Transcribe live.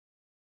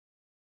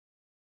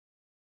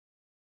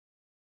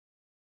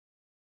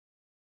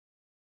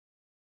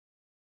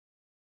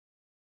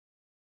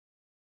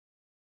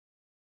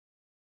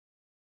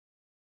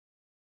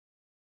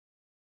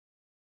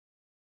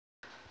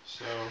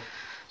So,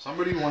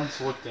 somebody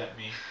once looked at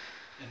me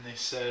and they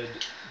said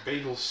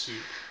bagel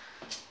soup.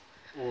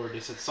 Or they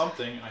said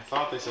something, and I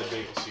thought they said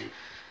bagel soup.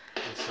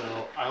 And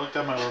so I looked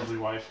at my lovely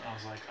wife and I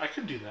was like, I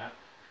could do that.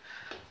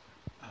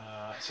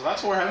 So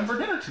that's what we're having for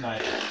dinner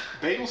tonight.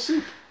 Bagel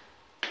soup.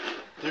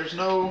 This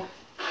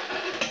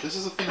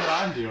is the thing that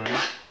I'm doing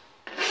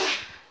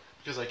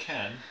because I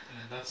can,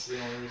 and that's the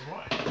only reason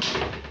why.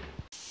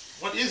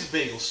 What is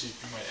bagel soup,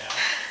 you might ask?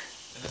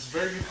 And it's a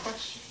very good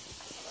question.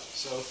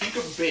 So think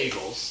of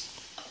bagels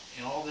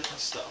and all different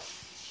stuff.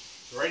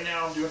 So right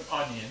now I'm doing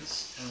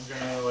onions, and I'm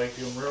gonna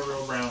do them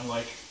real brown,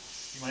 like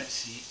you might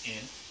see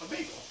in a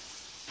bagel.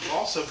 We've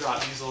also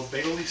got these little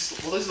bagel. Well, this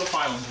is the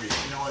final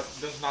ingredient. You know what?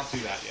 Let's not do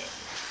that yet.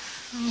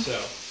 So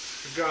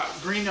we've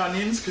got green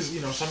onions, because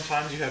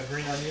sometimes you have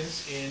green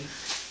onions in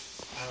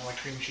like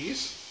cream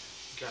cheese.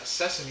 We've got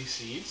sesame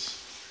seeds,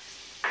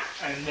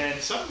 and then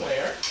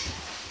somewhere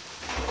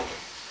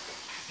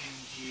in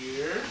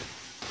here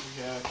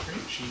we have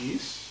cream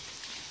cheese.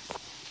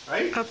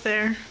 Right? Up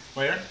there.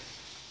 Where?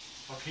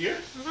 Up here?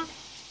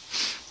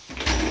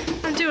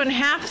 I'm doing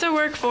half the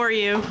work for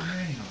you.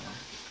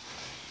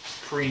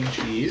 Cream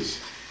cheese.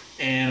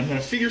 And I'm going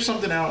to figure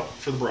something out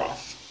for the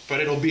broth. But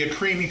it'll be a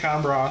creamy kind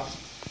of broth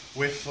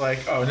with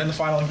and then the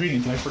final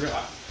ingredient that I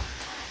forgot.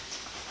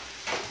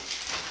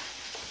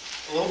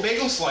 Little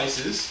bagel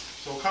slices.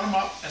 So we'll cut them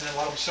up and then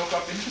let them soak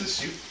up into the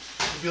soup.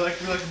 It'll be like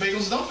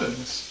bagels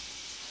dumplings.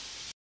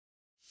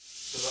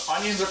 So the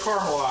onions are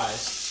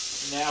caramelized.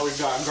 Now we've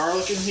got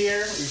garlic in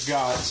here. We've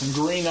got some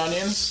green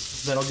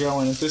onions that'll go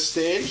in at this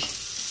stage.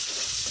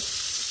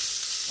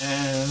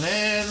 And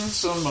then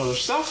some other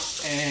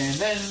stuff. And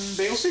then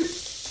bagel soup.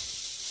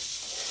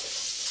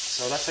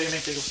 So that's how you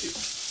make bagel soup.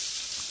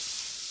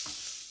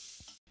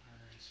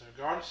 Alright, so I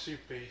got a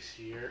soup base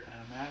here. And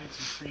I'm adding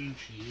some cream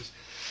cheese.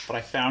 But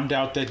I found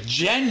out that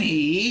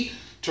Jenny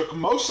took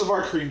most of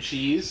our cream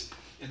cheese.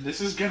 And this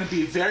is going to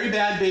be very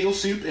bad bagel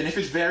soup. And if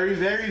it's very,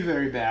 very,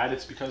 very bad,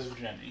 it's because of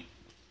Jenny.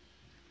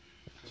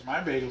 My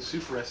bagel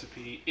soup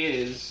recipe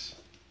is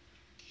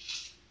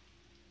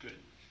good.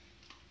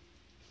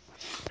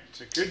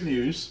 So good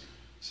news.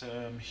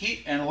 Some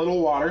heat and a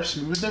little water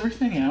smoothed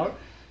everything out.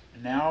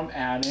 And now I'm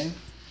adding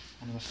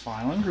one of the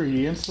final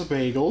ingredients, the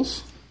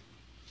bagels.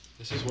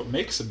 This is what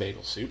makes a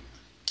bagel soup.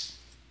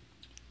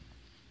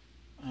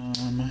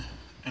 And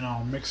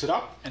I'll mix it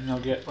up and they'll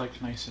get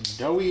nice and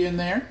doughy in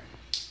there.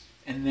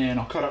 And then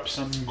I'll cut up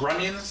some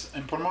grunions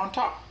and put them on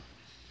top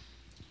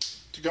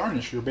to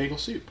garnish your bagel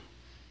soup.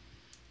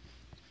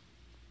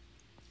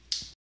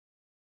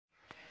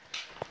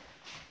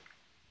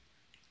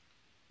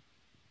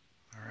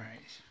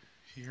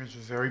 Here's a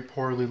very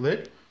poorly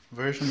lit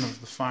version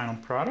of the final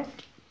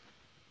product.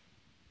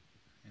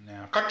 And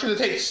now, cut to the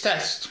taste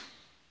test!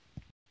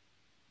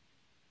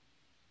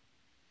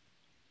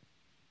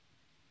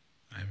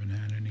 I haven't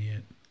had any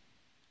yet.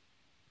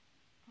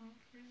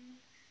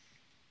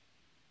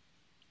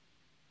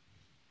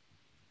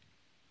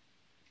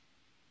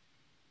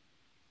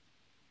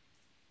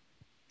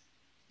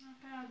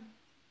 Not bad.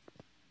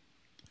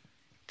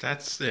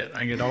 That's it.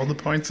 I get all the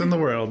points in the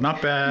world.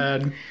 Not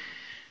bad.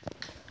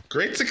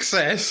 Great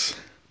success.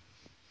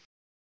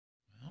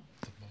 Well,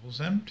 the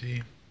bowl's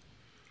empty.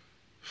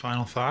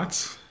 Final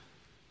thoughts?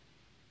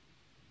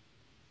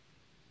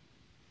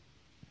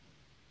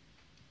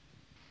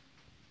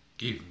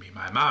 Give me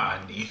my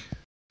money.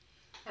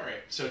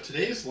 Alright, so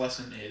today's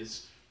lesson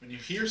is when you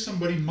hear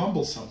somebody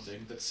mumble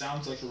something that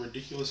sounds like a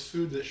ridiculous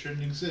food that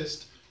shouldn't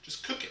exist,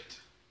 just cook it.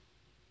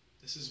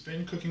 This has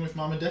been Cooking with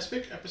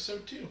Mamadespik,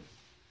 episode 2.